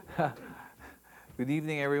Good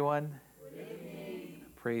evening, everyone. Good evening.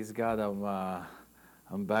 Praise God.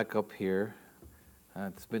 I'm back up here.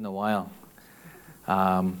 It's been a while.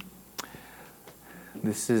 Um,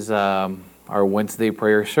 this is our Wednesday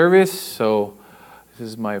prayer service. So this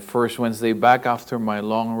is my first Wednesday back after my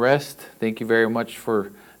long rest. Thank you very much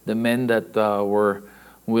for the men that were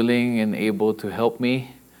willing and able to help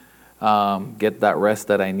me get that rest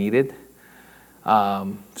that I needed.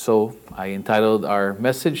 So I entitled our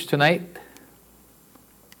message tonight,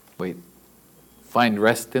 Find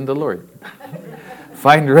Rest in the Lord.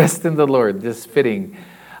 Find rest in the Lord, just fitting.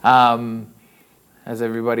 As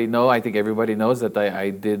everybody know, I think everybody knows that I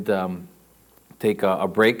did take a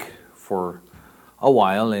break for a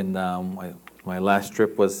while, and my last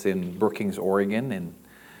trip was in Brookings, Oregon, and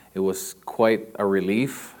it was quite a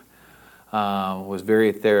relief. It was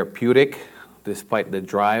very therapeutic, despite the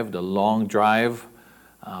drive, the long drive,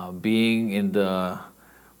 being in the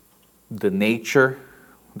nature,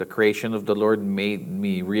 the creation of the Lord made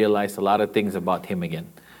me realize a lot of things about Him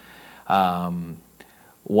again.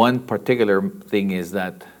 One particular thing is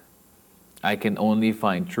that I can only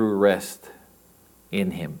find true rest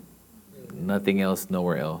in Him. Nothing else,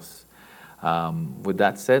 nowhere else. With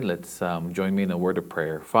that said, let's join me in a word of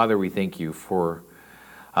prayer. Father, we thank you for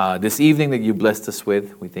this evening that you blessed us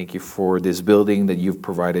with. We thank you for this building that you've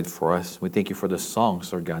provided for us. We thank you for the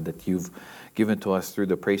songs, Lord God, that you've given to us through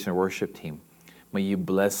the praise and worship team. May you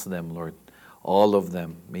bless them, Lord, all of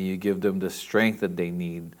them. May you give them the strength that they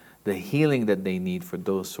need, the healing that they need for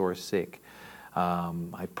those who are sick.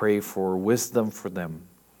 I pray for wisdom for them,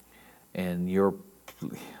 and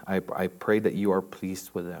I pray that you are pleased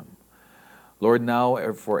with them. Lord,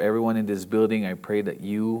 now for everyone in this building, I pray that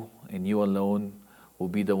you and you alone will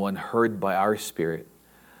be the one heard by our spirit.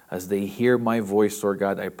 As they hear my voice, Lord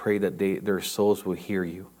God, I pray that their souls will hear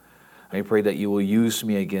you. I pray that you will use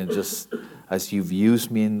me again, just as you've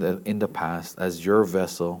used me in the past as your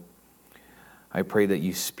vessel. I pray that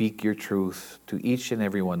you speak your truth to each and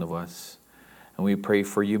every one of us. And we pray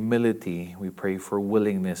for humility. We pray for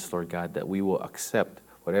willingness, Lord God, that we will accept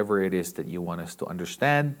whatever it is that you want us to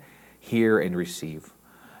understand, hear, and receive.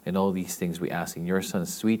 And all these things we ask in your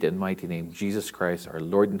Son's sweet and mighty name, Jesus Christ, our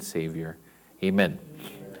Lord and Savior. Amen.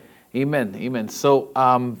 Amen. Amen. So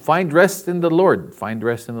find rest in the Lord. Find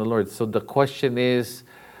rest in the Lord. So the question is,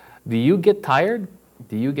 do you get tired?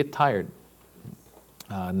 Do you get tired?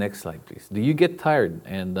 Next slide, please. Do you get tired?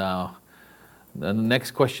 And the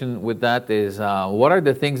next question with that is, what are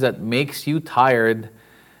the things that makes you tired?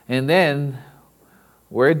 And then,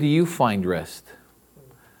 where do you find rest?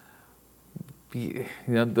 Do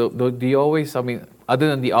you always, other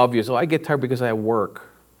than the obvious, I get tired because I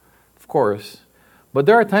work. Of course. But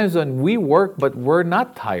there are times when we work, but we're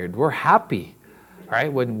not tired. We're happy, right?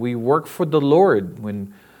 When we work for the Lord,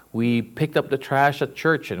 when we picked up the trash at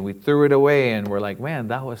church and we threw it away and we're like, man,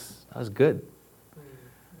 that was good.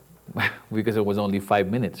 Because it was only 5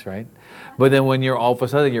 minutes, right? But then when you're all of a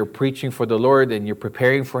sudden you're preaching for the Lord and you're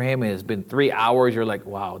preparing for Him and it's been 3 hours, you're like,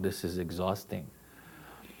 wow, this is exhausting.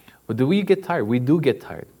 But do we get tired? We do get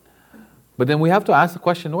tired. But then we have to ask the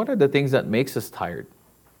question, what are the things that makes us tired?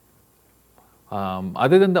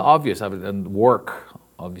 Other than the obvious, other than work,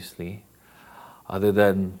 obviously, other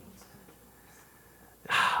than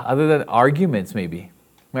arguments, maybe,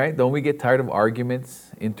 right? Don't we get tired of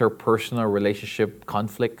arguments, interpersonal relationship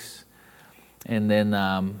conflicts, and then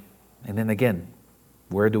again,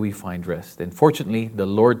 where do we find rest? And fortunately, the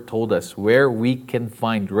Lord told us where we can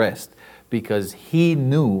find rest, because He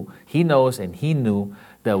knows, and He knew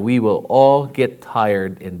that we will all get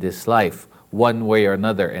tired in this life, one way or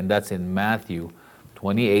another, and that's in Matthew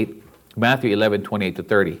 11, 28 to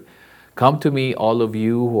 30. Come to me, all of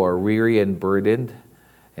you who are weary and burdened,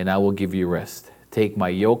 and I will give you rest. Take my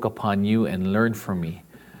yoke upon you and learn from me,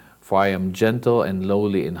 for I am gentle and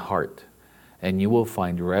lowly in heart, and you will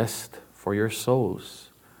find rest for your souls.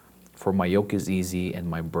 For my yoke is easy and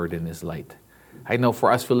my burden is light. I know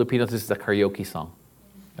for us Filipinos, this is a karaoke song.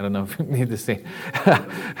 I don't know if you need to sing.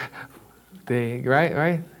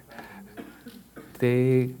 Right?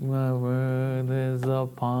 Take my burdens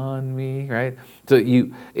upon me, right? So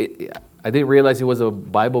I didn't realize it was a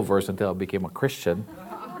Bible verse until I became a Christian.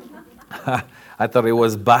 I thought it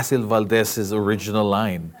was Basil Valdez's original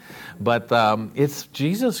line. But it's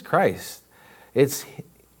Jesus Christ.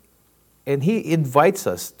 And He invites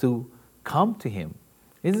us to come to Him.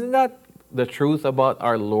 Isn't that the truth about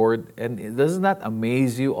our Lord? And doesn't that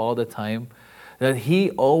amaze you all the time? That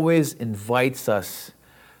He always invites us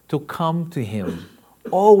to come to Him.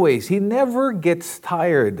 Always. He never gets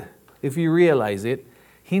tired, if you realize it.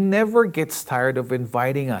 He never gets tired of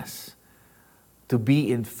inviting us to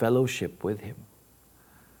be in fellowship with Him.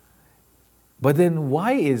 But then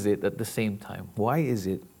why is it at the same time? Why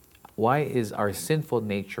is our sinful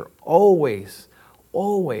nature always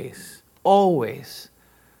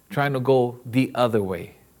trying to go the other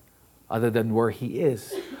way, other than where He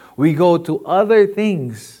is? We go to other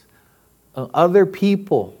things, other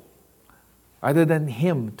people, other than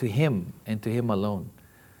Him, and to Him alone.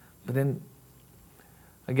 But then,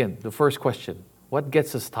 again, the first question, what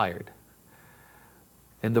gets us tired?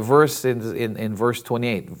 And the verse in verse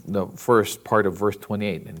 28, the first part of verse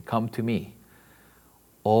 28, and come to me,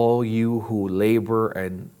 all you who labor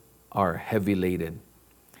and are heavy laden.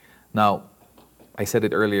 Now, I said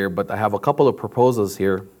it earlier, but I have a couple of proposals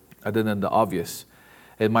here, other than the obvious.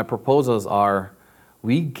 And my proposals are,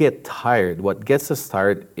 we get tired. What gets us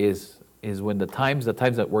tired is when the times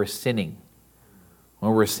that we're sinning.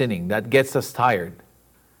 When we're sinning, that gets us tired.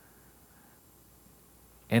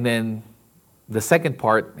 And then the second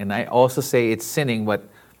part, and I also say it's sinning, but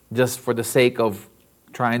just for the sake of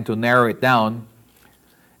trying to narrow it down,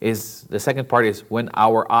 is the second part is when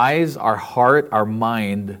our eyes, our heart, our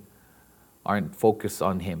mind aren't focused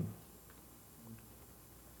on Him.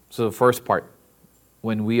 So the first part,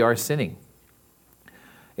 when we are sinning.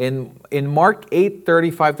 In Mark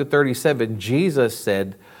 8:35-37, Jesus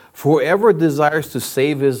said, "For whoever desires to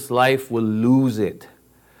save his life will lose it.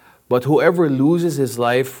 But whoever loses his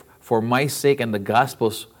life for my sake and the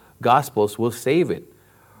Gospels will save it.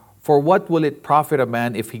 For what will it profit a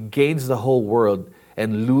man if he gains the whole world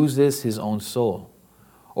and loses his own soul?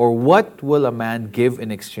 Or what will a man give in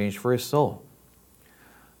exchange for his soul?"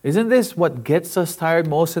 Isn't this what gets us tired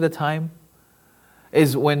most of the time?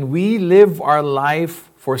 Is when we live our life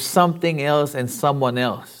for something else and someone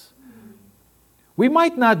else. We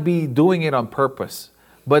might not be doing it on purpose,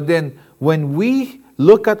 but then when we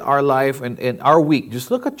look at our life and our week, just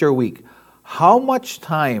look at your week. How much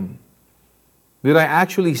time did I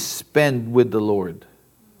actually spend with the Lord?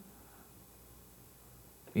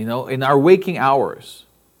 You know, in our waking hours.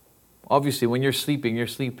 Obviously, when you're sleeping,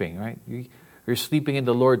 right? You're sleeping in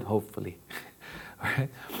the Lord, hopefully. Right?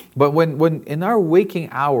 But when in our waking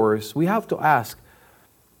hours, we have to ask,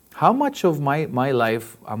 how much of my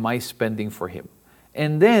life am I spending for Him?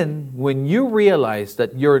 And then, when you realize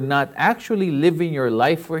that you're not actually living your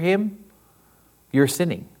life for Him, you're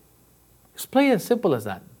sinning. It's plain as simple as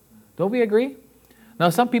that. Don't we agree? Now,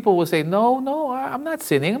 some people will say, no, I'm not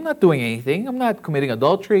sinning. I'm not doing anything. I'm not committing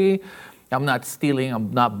adultery. I'm not stealing.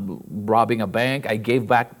 I'm not robbing a bank. I gave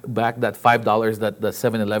back that $5 that the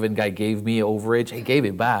 7-Eleven guy gave me overage. I gave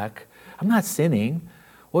it back. I'm not sinning.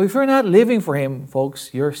 Well, if you're not living for Him,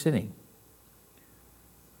 folks, you're sinning.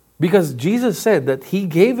 Because Jesus said that He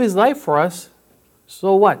gave His life for us.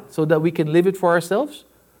 So what? So that we can live it for ourselves?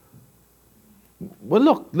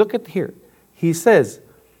 Well, look at here. He says,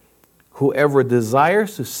 whoever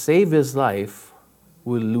desires to save his life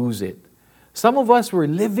will lose it. Some of us, we're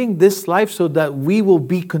living this life so that we will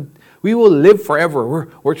live forever.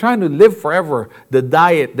 We're trying to live forever. The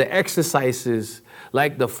diet, the exercises,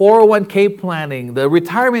 like the 401k planning, the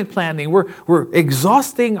retirement planning. We're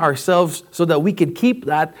exhausting ourselves so that we can keep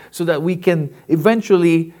that, so that we can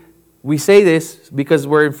eventually, we say this because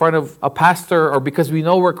we're in front of a pastor or because we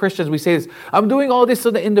know we're Christians, we say this, I'm doing all this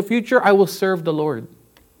so that in the future I will serve the Lord.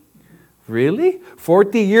 Really?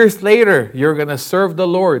 40 years later, you're going to serve the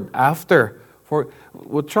Lord after.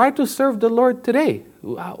 We'll try to serve the Lord today.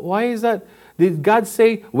 Why is that? Did God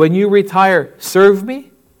say, when you retire, serve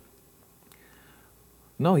me?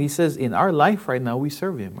 No, He says in our life right now, we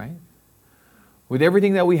serve Him, right? With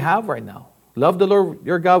everything that we have right now. Love the Lord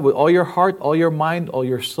your God with all your heart, all your mind, all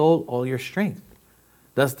your soul, all your strength.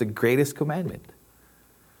 That's the greatest commandment.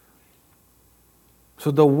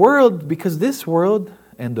 So the world, because this world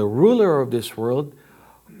and the ruler of this world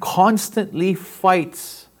constantly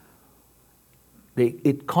fights.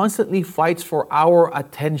 It constantly fights for our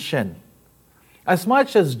attention. As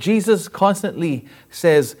much as Jesus constantly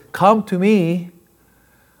says, come to me,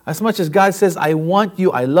 as much as God says, I want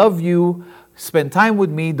you, I love you, spend time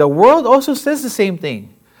with me, the world also says the same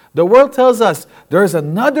thing. The world tells us there's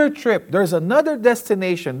another trip, there's another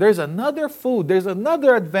destination, there's another food, there's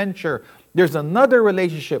another adventure, there's another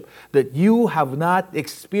relationship that you have not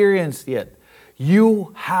experienced yet.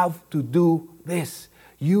 You have to do this.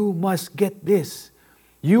 You must get this.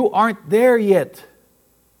 You aren't there yet.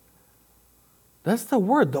 That's the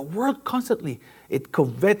word. The world constantly, it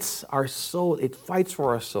covets our soul. It fights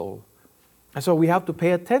for our soul. And so we have to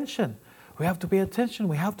pay attention. We have to pay attention.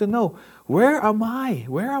 We have to know, where am I?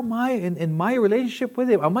 Where am I in my relationship with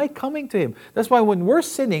Him? Am I coming to Him? That's why when we're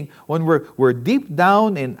sinning, when we're deep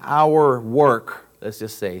down in our work, let's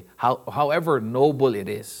just say, however noble it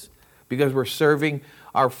is, because we're serving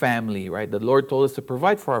our family, right? The Lord told us to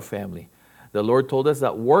provide for our family. The Lord told us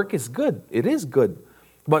that work is good. It is good.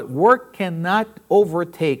 But work cannot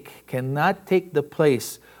take the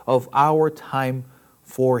place of our time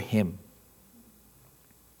for Him.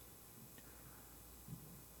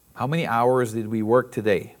 How many hours did we work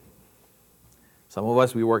today? Some of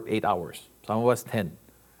us, we worked 8 hours. Some of us 10.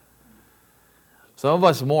 Some of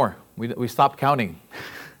us more. We stopped counting.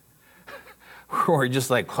 We're just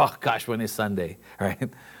like, oh gosh, when is Sunday, right?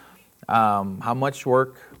 How much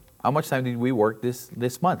time did we work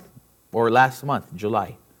this month or last month,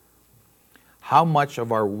 July? How much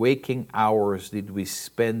of our waking hours did we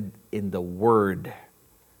spend in the Word,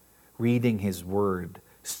 reading His Word,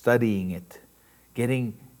 studying it,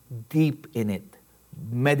 getting deep in it,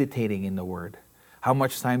 meditating in the Word? How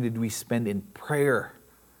much time did we spend in prayer?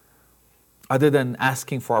 Other than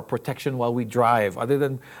asking for our protection while we drive, other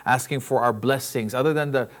than asking for our blessings, other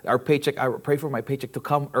than our paycheck, I pray for my paycheck to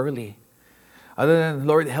come early. Other than,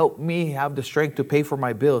 Lord, help me have the strength to pay for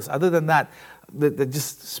my bills. Other than that,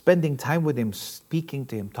 just spending time with Him, speaking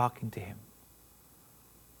to Him, talking to Him.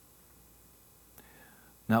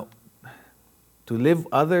 Now, to live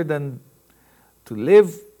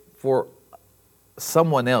for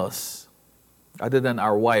someone else other than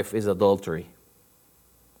our wife is adultery.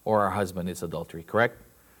 Or our husband is adultery, correct?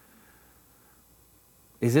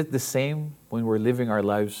 Is it the same when we're living our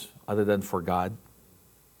lives other than for God?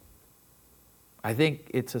 I think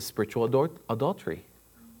it's a spiritual adultery.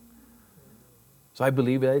 So I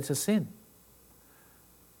believe that it's a sin.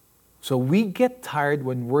 So we get tired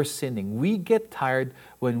when we're sinning. We get tired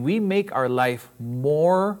when we make our life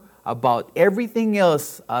more about everything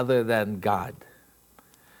else other than God.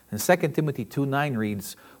 And 2 Timothy 2:9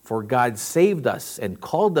 reads, "For God saved us and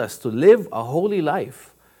called us to live a holy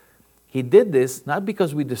life." He did this not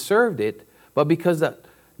because we deserved it, but because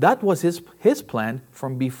that was His plan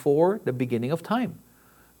from before the beginning of time,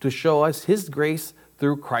 to show us His grace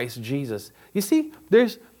through Christ Jesus. You see,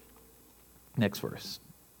 there's... Next verse.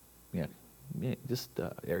 Yeah,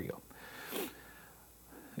 there you go.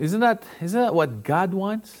 Isn't that what God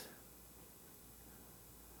wants?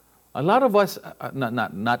 A lot of us,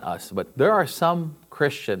 not us, but there are some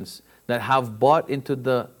Christians that have bought into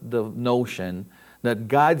the notion that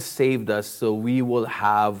God saved us so we will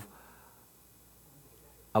have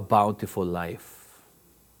a bountiful life.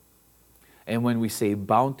 And when we say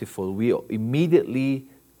bountiful, we immediately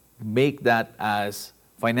make that as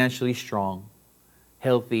financially strong,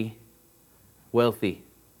 healthy, wealthy,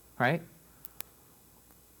 right?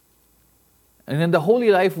 And then the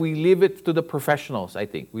holy life, we leave it to the professionals, I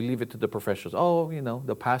think. We leave it to the professionals. Oh,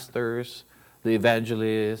 the pastors, the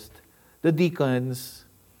evangelists, the deacons,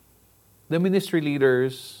 the ministry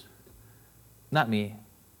leaders. Not me.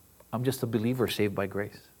 I'm just a believer saved by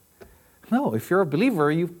grace. No, if you're a believer,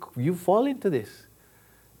 you fall into this.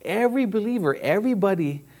 Every believer,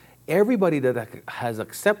 everybody that has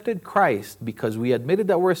accepted Christ because we admitted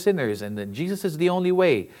that we're sinners and that Jesus is the only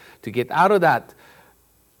way to get out of that,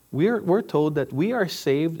 we're told that we are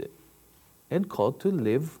saved and called to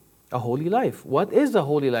live a holy life. What is a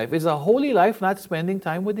holy life? Is a holy life not spending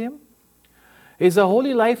time with Him? Is a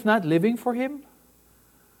holy life not living for Him?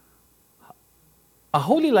 A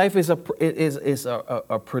holy life is a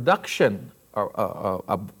production,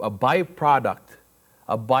 a byproduct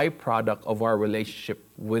of our relationship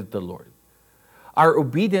with the Lord. Our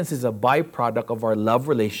obedience is a byproduct of our love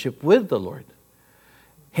relationship with the Lord.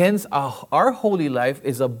 Hence, our holy life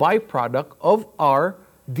is a byproduct of our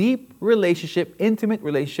deep relationship, intimate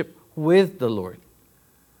relationship with the Lord.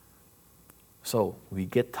 So, we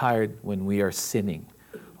get tired when we are sinning,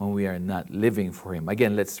 when we are not living for Him.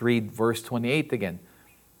 Again, let's read verse 28 again.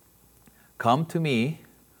 "Come to me,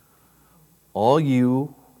 all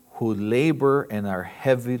you who labor and are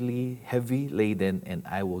heavy laden, and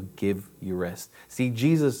I will give you rest." See,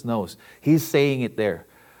 Jesus knows. He's saying it there.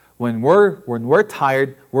 When we're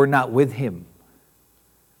tired, we're not with Him.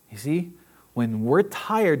 You see? When we're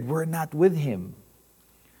tired, we're not with Him.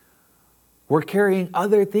 We're carrying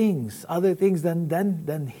other things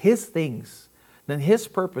than His things, than His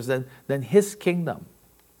purpose, than His kingdom.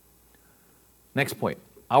 Next point.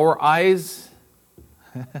 Our eyes...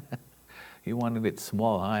 You wanted it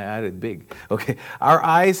small, huh? I added big. Okay. Our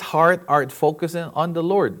eyes, heart are focusing on the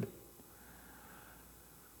Lord.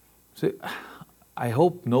 So, I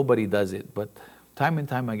hope nobody does it, but time and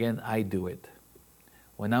time again, I do it.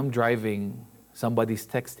 When I'm driving, somebody's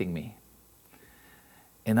texting me.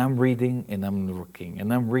 And I'm reading and I'm looking,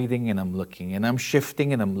 and I'm reading and I'm looking, and I'm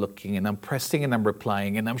shifting and I'm looking, and I'm pressing and I'm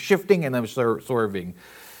replying, and I'm shifting and I'm swerving.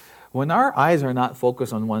 When our eyes are not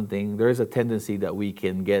focused on one thing, there is a tendency that we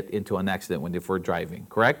can get into an accident if we're driving,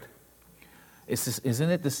 correct? Isn't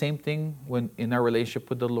it the same thing when in our relationship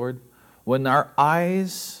with the Lord? When our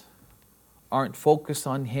eyes aren't focused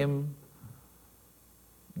on Him,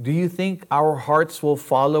 do you think our hearts will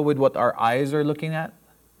follow with what our eyes are looking at?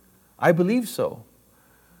 I believe so.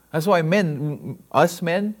 That's why us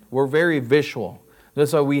men, we're very visual.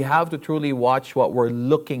 That's why we have to truly watch what we're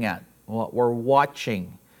looking at, what we're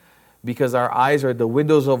watching, because our eyes are the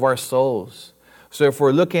windows of our souls. So if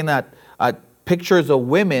we're looking at pictures of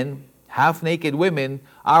women, half-naked women,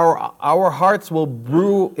 our hearts will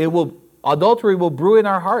brew, adultery will brew in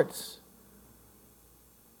our hearts.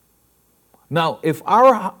 Now, if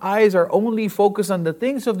our eyes are only focused on the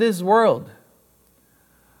things of this world,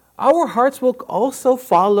 our hearts will also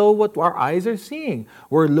follow what our eyes are seeing.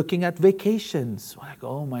 We're looking at vacations. Like,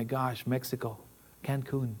 oh my gosh, Mexico,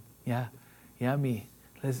 Cancun. Yeah, yummy.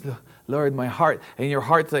 Lord, my heart. And your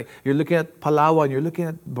heart's like, you're looking at Palawan, you're looking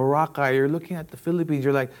at Boracay, you're looking at the Philippines.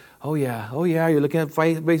 You're like, oh yeah. You're looking at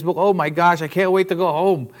Facebook. Oh my gosh, I can't wait to go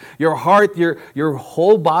home. Your heart, your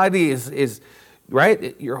whole body is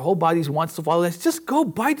right? Your whole body wants to follow. Let's just go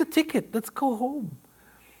buy the ticket. Let's go home.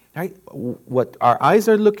 Right? What our eyes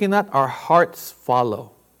are looking at, our hearts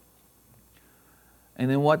follow.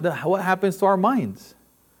 And then what happens to our minds?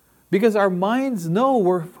 Because our minds know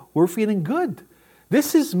we're feeling good.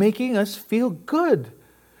 This is making us feel good.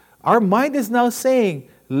 Our mind is now saying,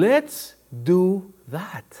 let's do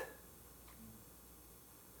that.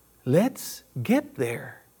 Let's get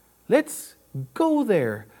there. Let's go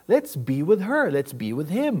there. Let's be with her. Let's be with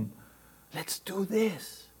him. Let's do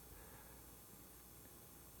this.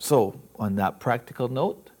 So, on that practical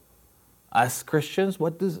note, as Christians,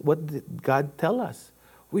 what did God tell us?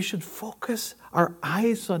 We should focus our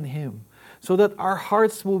eyes on Him so that our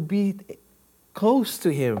hearts will be close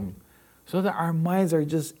to Him, so that our minds are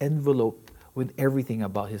just enveloped with everything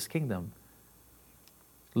about His kingdom.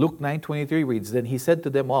 Luke 9:23 reads, Then He said to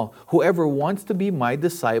them all, Whoever wants to be my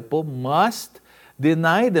disciple must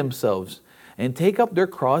deny themselves and take up their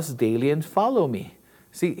cross daily and follow me.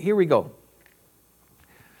 See, here we go.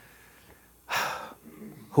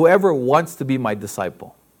 Whoever wants to be my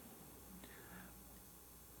disciple.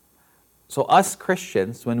 So us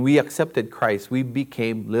Christians, when we accepted Christ, we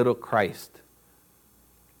became little Christ.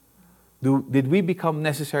 Did we become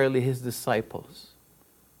necessarily His disciples?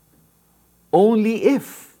 Only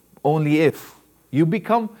if you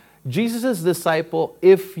become Jesus' disciple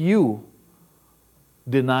if you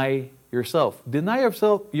deny yourself. Deny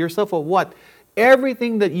yourself of what?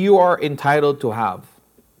 Everything that you are entitled to have.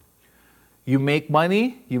 You make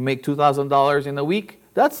money, you make $2,000 in a week,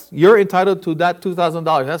 you're entitled to that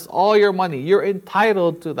 $2,000. That's all your money. You're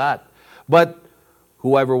entitled to that. But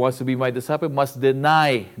whoever wants to be my disciple must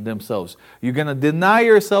deny themselves. You're going to deny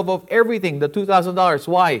yourself of everything, the $2,000.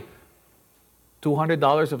 Why?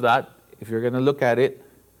 $200 of that, if you're going to look at it,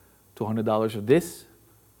 $200 of this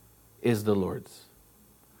is the Lord's.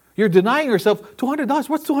 You're denying yourself $200.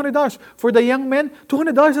 What's $200? For the young men,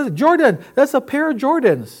 $200 is a Jordan. That's a pair of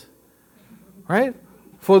Jordans. Right?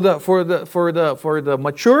 For the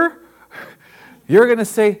mature, you're going to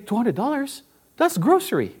say $200. That's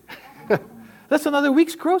grocery. That's another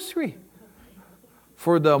week's grocery.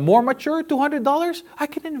 For the more mature, $200, I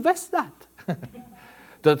can invest that.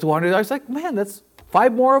 The $200, like, man, that's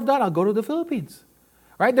 5 more of that. I'll go to the Philippines.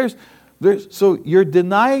 Right? So you're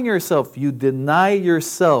denying yourself. You deny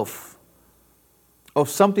yourself of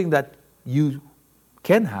something that you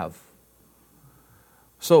can have.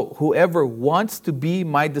 So whoever wants to be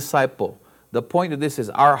my disciple, the point of this is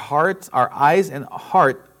our hearts, our eyes and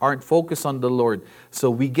heart aren't focused on the Lord.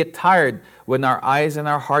 So we get tired when our eyes and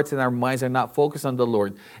our hearts and our minds are not focused on the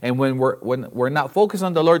Lord. And when we're not focused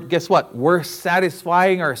on the Lord, guess what? We're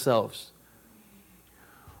satisfying ourselves.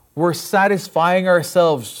 We're satisfying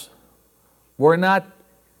ourselves. We're not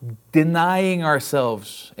denying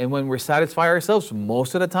ourselves. And when we're satisfying ourselves,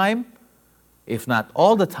 most of the time, if not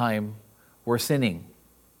all the time, we're sinning.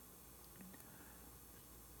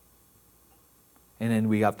 And then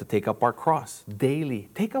we have to take up our cross daily.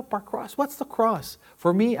 Take up our cross. What's the cross?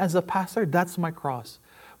 For me as a pastor, that's my cross.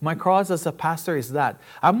 My cross as a pastor is that.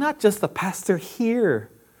 I'm not just a pastor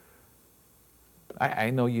here.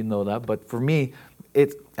 I know you know that, but for me,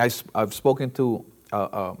 I've spoken to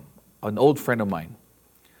an old friend of mine.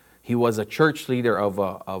 He was a church leader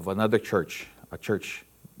of another church, a church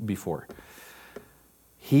before.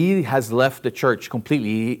 He has left the church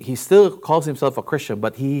completely. He still calls himself a Christian,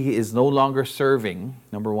 but he is no longer serving,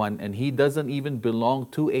 number one, and he doesn't even belong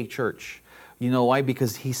to a church. You know why?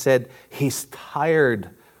 Because he said he's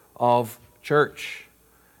tired of church.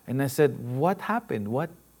 And I said, what happened? What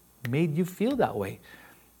made you feel that way?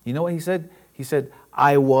 You know what he said? He said,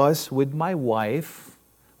 I was with my wife.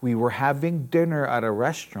 We were having dinner at a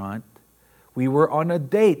restaurant. We were on a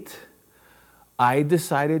date. I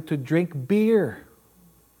decided to drink beer.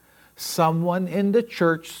 Someone in the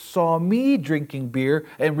church saw me drinking beer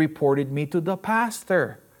and reported me to the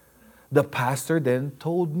pastor. The pastor then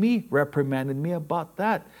told me, reprimanded me about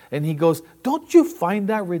that. And he goes, don't you find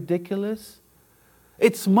that ridiculous?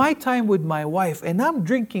 It's my time with my wife and I'm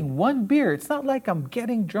drinking one beer. It's not like I'm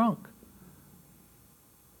getting drunk.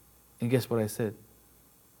 And guess what I said?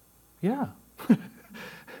 Yeah,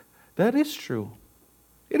 that is true.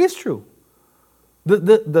 It is true.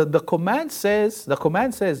 The command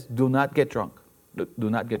says, do not get drunk. Do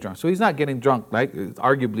not get drunk. So he's not getting drunk, right?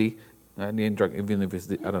 Arguably, getting drunk, even if it's,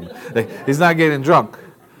 I don't know. Like, he's not getting drunk.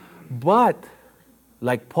 But,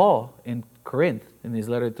 like Paul in Corinth, in his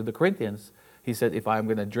letter to the Corinthians, he said, if I'm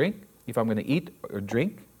going to drink, if I'm going to eat or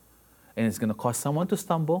drink, and it's going to cause someone to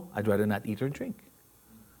stumble, I'd rather not eat or drink.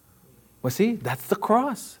 Well, see, that's the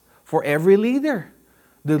cross for every leader,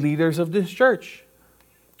 the leaders of this church.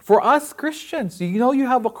 For us Christians, you know you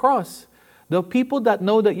have a cross. The people that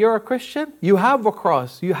know that you're a Christian, you have a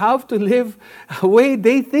cross. You have to live the way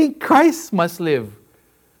they think Christ must live.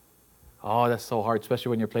 Oh, that's so hard,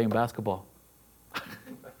 especially when you're playing basketball.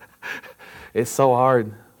 It's so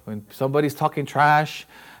hard. When somebody's talking trash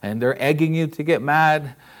and they're egging you to get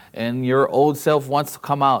mad and your old self wants to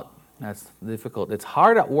come out. That's difficult. It's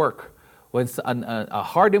hard at work. When a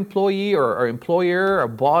hard employee or employer, a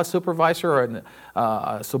boss, supervisor, or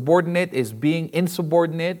a subordinate is being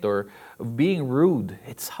insubordinate or being rude,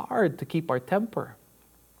 it's hard to keep our temper.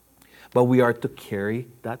 But we are to carry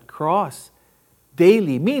that cross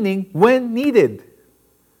daily, meaning when needed.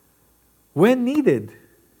 When needed.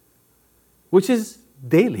 Which is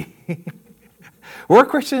daily. We're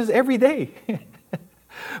Christians every day.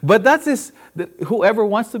 But that's whoever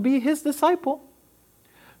wants to be his disciple.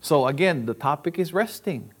 So again, the topic is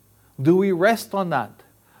resting. Do we rest on that?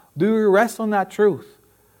 Do we rest on that truth?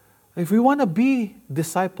 If we want to be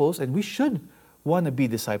disciples, and we should want to be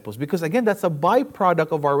disciples, because again, that's a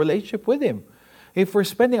byproduct of our relationship with Him. If we're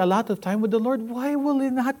spending a lot of time with the Lord, why will we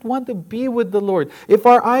not want to be with the Lord? If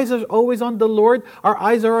our eyes are always on the Lord, our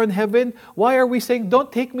eyes are on heaven, why are we saying,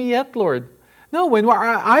 don't take me yet, Lord? No, when our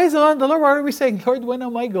eyes are on the Lord, why are we saying, Lord, when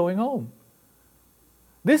am I going home?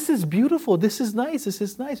 This is beautiful, this is nice,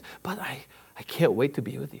 but I can't wait to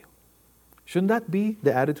be with you. Shouldn't that be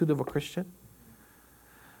the attitude of a Christian?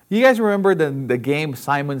 You guys remember the game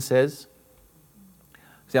Simon Says?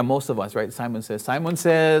 See, most of us, right? Simon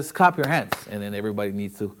says, clap your hands. And then everybody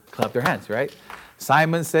needs to clap their hands, right?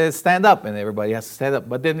 Simon says, stand up. And everybody has to stand up.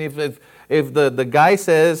 But then if the guy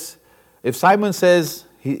says, if Simon says,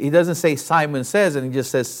 he doesn't say Simon says, and he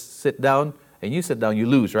just says, sit down, and you sit down, you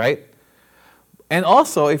lose, right? And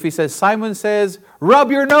also, if he says, Simon says,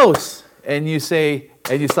 rub your nose, and you say,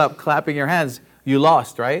 and you stop clapping your hands, you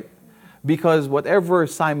lost, right? Because whatever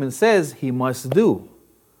Simon says, he must do.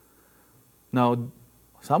 Now,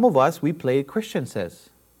 some of us, we play Christian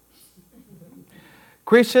Says.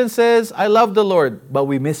 Christian says, I love the Lord, but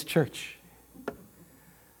we miss church.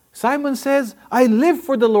 Simon says, I live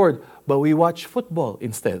for the Lord, but we watch football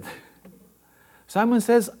instead. Simon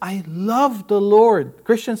says, I love the Lord.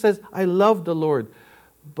 Christian says, I love the Lord,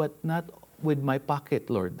 but not with my pocket,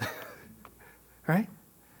 Lord. Right?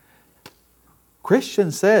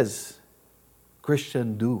 Christian says,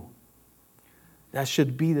 Christian do. That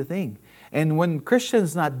should be the thing. And when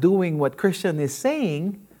Christian's not doing what Christian is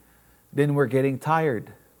saying, then we're getting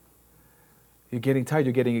tired. You're getting tired,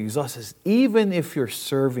 you're getting exhausted. Even if you're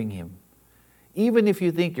serving Him, even if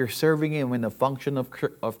you think you're serving Him in a function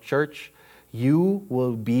of church, you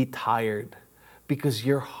will be tired because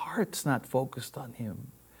your heart's not focused on Him.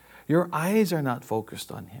 Your eyes are not focused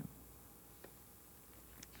on Him.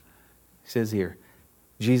 It says here,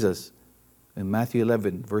 Jesus, in Matthew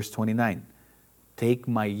 11, verse 29, take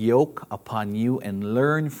my yoke upon you and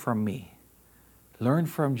learn from me. Learn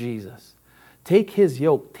from Jesus. Take His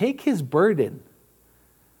yoke. Take His burden.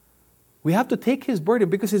 We have to take His burden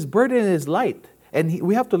because His burden is light. And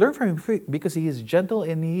we have to learn from Him because He is gentle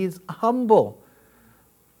and He is humble.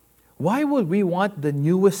 Why would we want the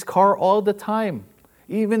newest car all the time?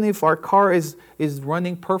 Even if our car is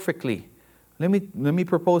running perfectly. Let me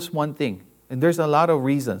propose one thing. And there's a lot of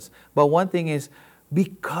reasons. But one thing is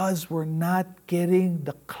because we're not getting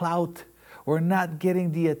the clout. We're not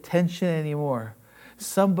getting the attention anymore.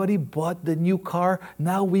 Somebody bought the new car.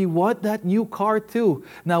 Now we want that new car too.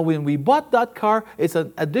 Now when we bought that car, it's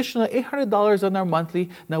an additional $800 on our monthly.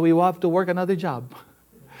 Now we will have to work another job.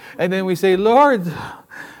 And then we say, Lord,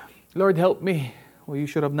 Lord, help me. Well, you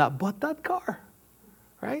should have not bought that car,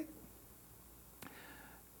 right?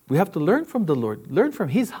 We have to learn from the Lord. Learn from,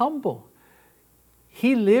 He's humble.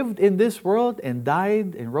 He lived in this world and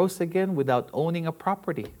died and rose again without owning a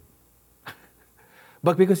property.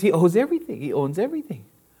 But because He owns everything. He owns everything.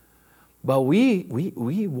 But we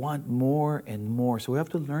want more and more. So we have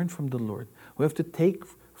to learn from the Lord. We have to take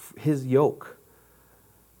His yoke.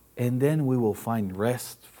 And then we will find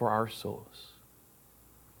rest for our souls.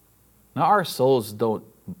 Now our souls don't,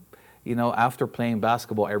 after playing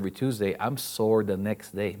basketball every Tuesday, I'm sore the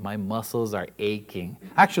next day. My muscles are aching.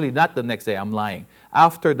 Actually, not the next day, I'm lying.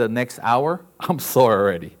 After the next hour, I'm sore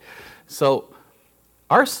already. So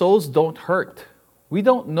our souls don't hurt. We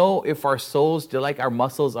don't know if our souls, like our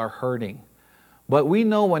muscles, are hurting. But we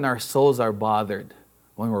know when our souls are bothered,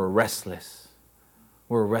 when we're restless.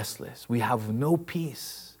 We're restless. We have no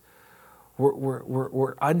peace.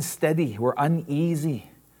 We're unsteady. We're uneasy.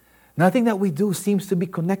 Nothing that we do seems to be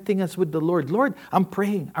connecting us with the Lord. Lord, I'm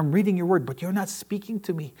praying. I'm reading your word, but you're not speaking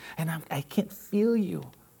to me. And I can't feel you.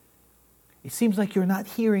 It seems like you're not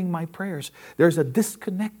hearing my prayers. There's a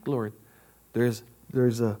disconnect, Lord. There's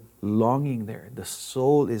a longing there. The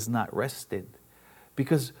soul is not rested.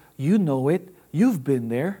 Because you know it. You've been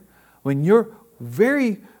there. When you're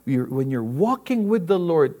walking with the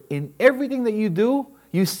Lord, in everything that you do,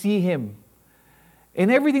 you see Him. In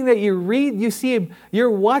everything that you read, you see Him. You're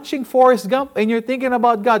watching Forrest Gump and you're thinking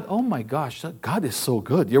about God. Oh my gosh, God is so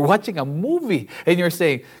good. You're watching a movie and you're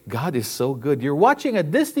saying, God is so good. You're watching a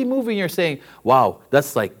Disney movie and you're saying, wow,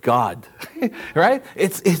 that's like God. Right?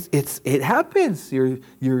 It happens.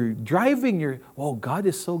 You're driving, oh, God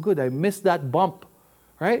is so good. I missed that bump.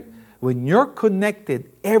 Right? When you're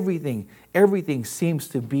connected, everything seems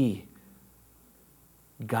to be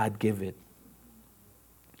God-given.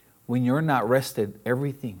 When you're not rested,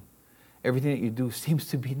 everything that you do seems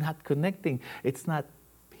to be not connecting. It's not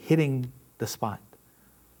hitting the spot.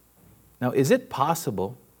 Now, is it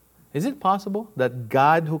possible that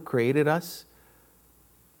God who created us,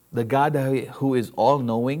 the God who is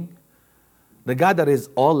all-knowing, the God that is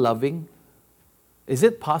all-loving, is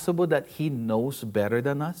it possible that He knows better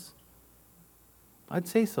than us? I'd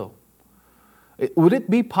say so. Would it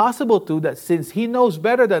be possible too that since He knows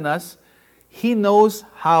better than us, He knows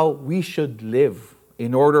how we should live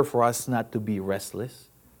in order for us not to be restless?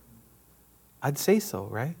 I'd say so,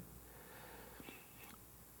 right?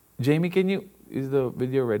 Jamie, is the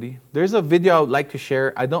video ready? There's a video I would like to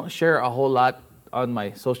share. I don't share a whole lot on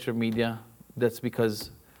my social media. That's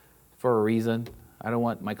because, for a reason. I don't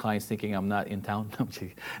want my clients thinking I'm not in town.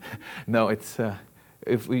 No, it's,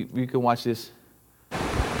 if we can watch this.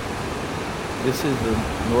 This is the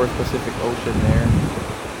North Pacific Ocean there.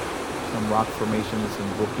 Some rock formations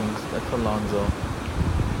and bookings. That's Alonzo.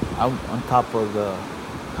 I'm on top of the...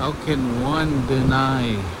 How can one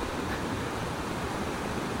deny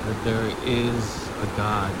that there is a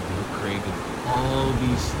God who created all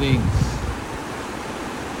these things?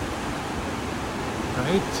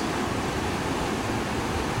 Right?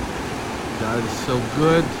 God is so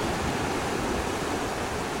good.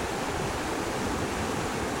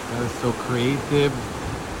 God is so creative.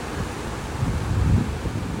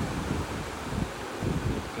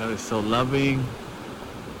 God is so loving,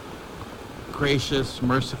 gracious,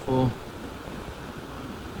 merciful,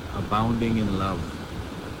 abounding in love.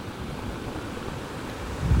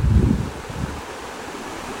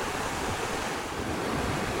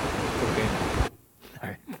 Okay. All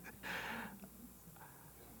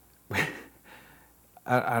right.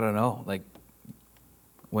 I don't know. Like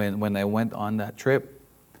when I went on that trip,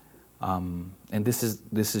 and this is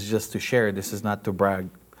just to share. This is not to brag,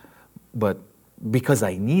 but because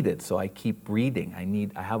I need it, so I keep reading.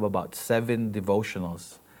 I have about 7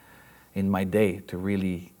 devotionals in my day to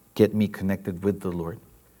really get me connected with the Lord.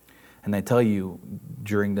 And I tell you,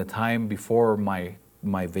 during the time before my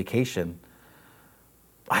vacation,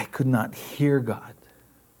 I could not hear God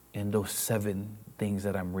in those 7 things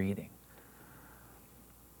that I'm reading.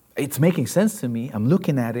 It's making sense to me. I'm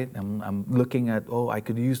looking at it. I'm looking at, I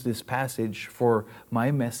could use this passage for my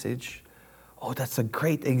message. Oh, that's a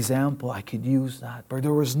great example. I could use that. But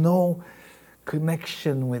there was no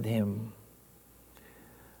connection with Him.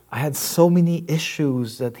 I had so many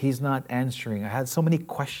issues that He's not answering. I had so many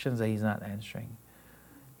questions that He's not answering.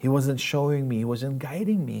 He wasn't showing me. He wasn't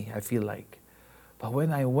guiding me, I feel like. But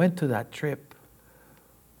when I went to that trip,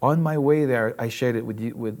 on my way there, I shared it with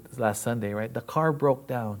you last Sunday, right? The car broke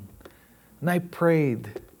down. And I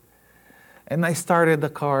prayed. And I started the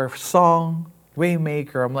car song,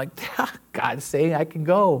 Waymaker. I'm like, God's saying I can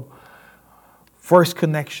go. First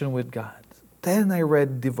connection with God. Then I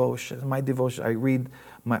read devotion. My devotion, I read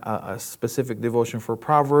a specific devotion for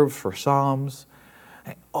Proverbs, for Psalms.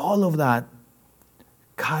 And all of that,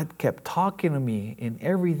 God kept talking to me in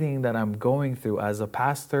everything that I'm going through as a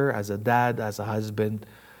pastor, as a dad, as a husband,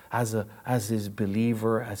 as his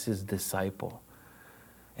believer, as his disciple.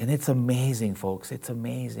 And it's amazing, folks. It's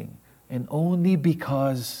amazing. And only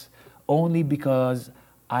because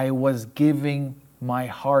I was giving my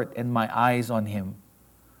heart and my eyes on him.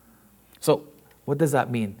 So, what does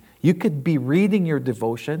that mean? You could be reading your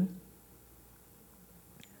devotion,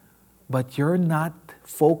 but you're not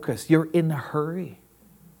focused. You're in a hurry.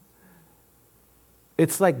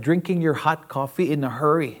 It's like drinking your hot coffee in a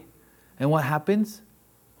hurry. And what happens?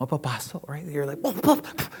 Mapapaso, right? You're like,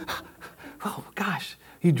 oh gosh,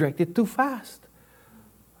 you drank it too fast.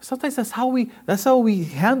 Sometimes that's how we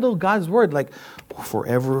handle God's word. Like,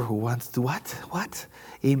 forever who wants to what? What?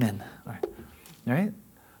 Amen. All right?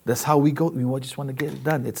 That's how we go. We just want to get it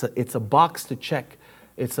done. It's a box to check.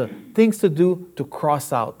 It's a things to do to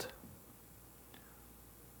cross out.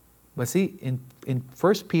 But see, in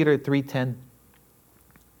 1 Peter 3:10,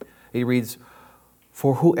 it reads,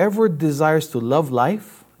 "For whoever desires to love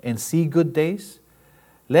life and see good days,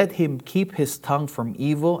 let him keep his tongue from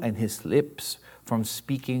evil and his lips from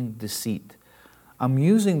speaking deceit." I'm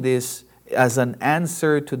using this as an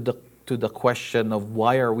answer to the question of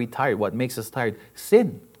why are we tired? What makes us tired?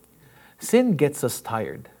 Sin. Sin gets us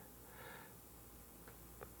tired.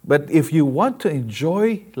 But if you want to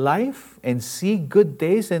enjoy life and see good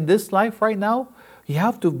days in this life right now, you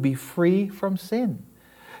have to be free from sin.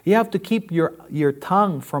 You have to keep your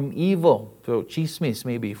tongue from evil. So chismis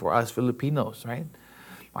maybe for us Filipinos, right?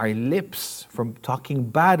 Our lips from talking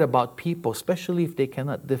bad about people, especially if they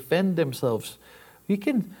cannot defend themselves. You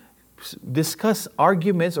can discuss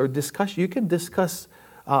arguments or you can discuss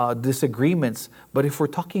disagreements, but if we're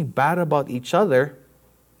talking bad about each other,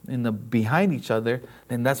 behind each other,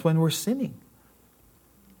 then that's when we're sinning.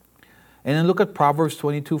 And then look at Proverbs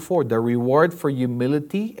 22:4. The reward for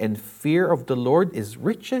humility and fear of the Lord is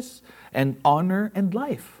riches and honor and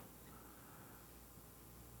life.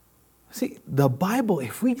 See, the Bible,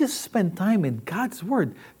 if we just spend time in God's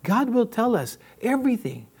Word, God will tell us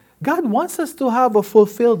everything. God wants us to have a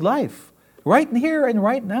fulfilled life right here and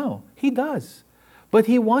right now. He does. But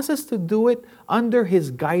He wants us to do it under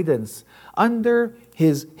His guidance, under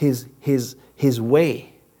His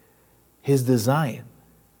way, His design.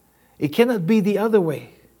 It cannot be the other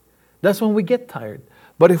way. That's when we get tired.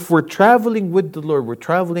 But if we're traveling with the Lord, we're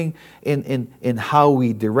traveling in how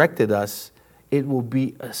He directed us, it will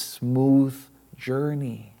be a smooth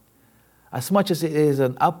journey. As much as it is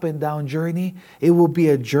an up and down journey, it will be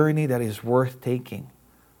a journey that is worth taking.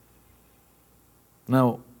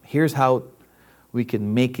 Now, here's how we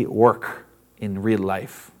can make it work in real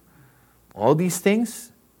life. All these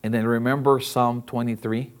things, and then remember Psalm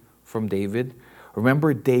 23 from David.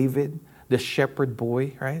 Remember David, the shepherd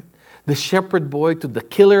boy, right? The shepherd boy to the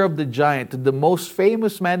killer of the giant, to the most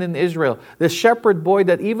famous man in Israel. The shepherd boy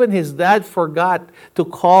that even his dad forgot to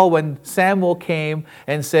call when Samuel came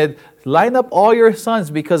and said, line up all your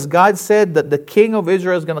sons because God said that the king of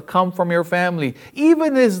Israel is going to come from your family.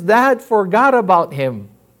 Even his dad forgot about him.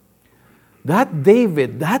 That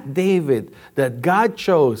David that God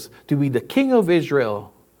chose to be the king of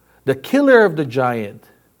Israel, the killer of the giant,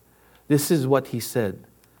 this is what he said.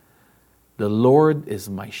 The Lord is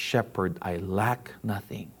my shepherd, I lack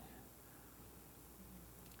nothing.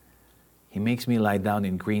 He makes me lie down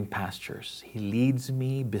in green pastures. He leads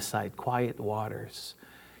me beside quiet waters.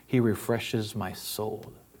 He refreshes my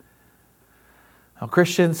soul. Now,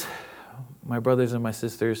 Christians, my brothers and my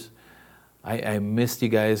sisters, I missed you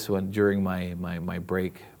guys during my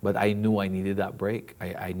break, but I knew I needed that break.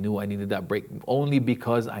 I knew I needed that break only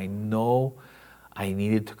because I know I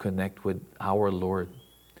needed to connect with our Lord.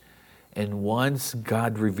 And once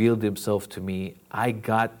God revealed Himself to me, I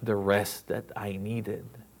got the rest that I needed.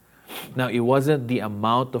 Now, it wasn't the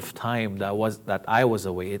amount of time that I was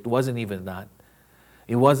away. It wasn't even that.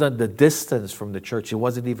 It wasn't the distance from the church. It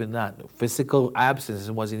wasn't even that. Physical absence,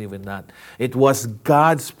 it wasn't even that. It was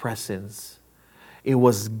God's presence. It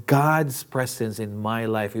was God's presence in my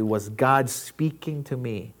life. It was God speaking to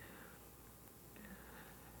me.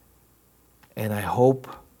 And I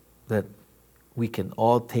hope that we can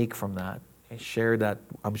all take from that and share that.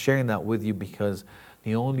 I'm sharing that with you because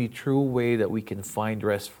the only true way that we can find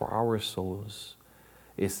rest for our souls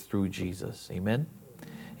is through Jesus. Amen?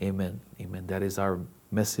 Amen. Amen. That is our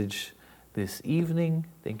message this evening.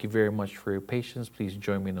 Thank you very much for your patience. Please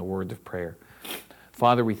join me in a word of prayer.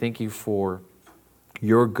 Father, we thank you for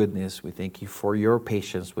your goodness. We thank you for your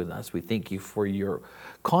patience with us. We thank you for your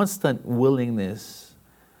constant willingness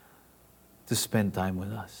to spend time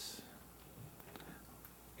with us.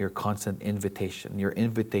 Your constant invitation, your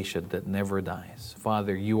invitation that never dies.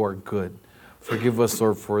 Father, you are good. Forgive us,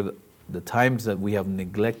 Lord, for the times that we have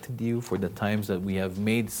neglected you, for the times that we have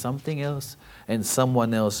made something else and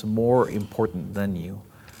someone else more important than you.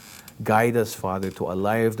 Guide us, Father, to a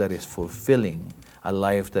life that is fulfilling, a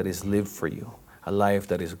life that is lived for you, a life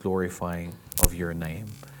that is glorifying of your name.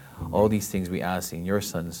 All these things we ask in your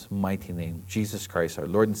Son's mighty name, Jesus Christ, our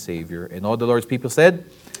Lord and Savior. And all the Lord's people said,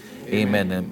 Amen. Amen.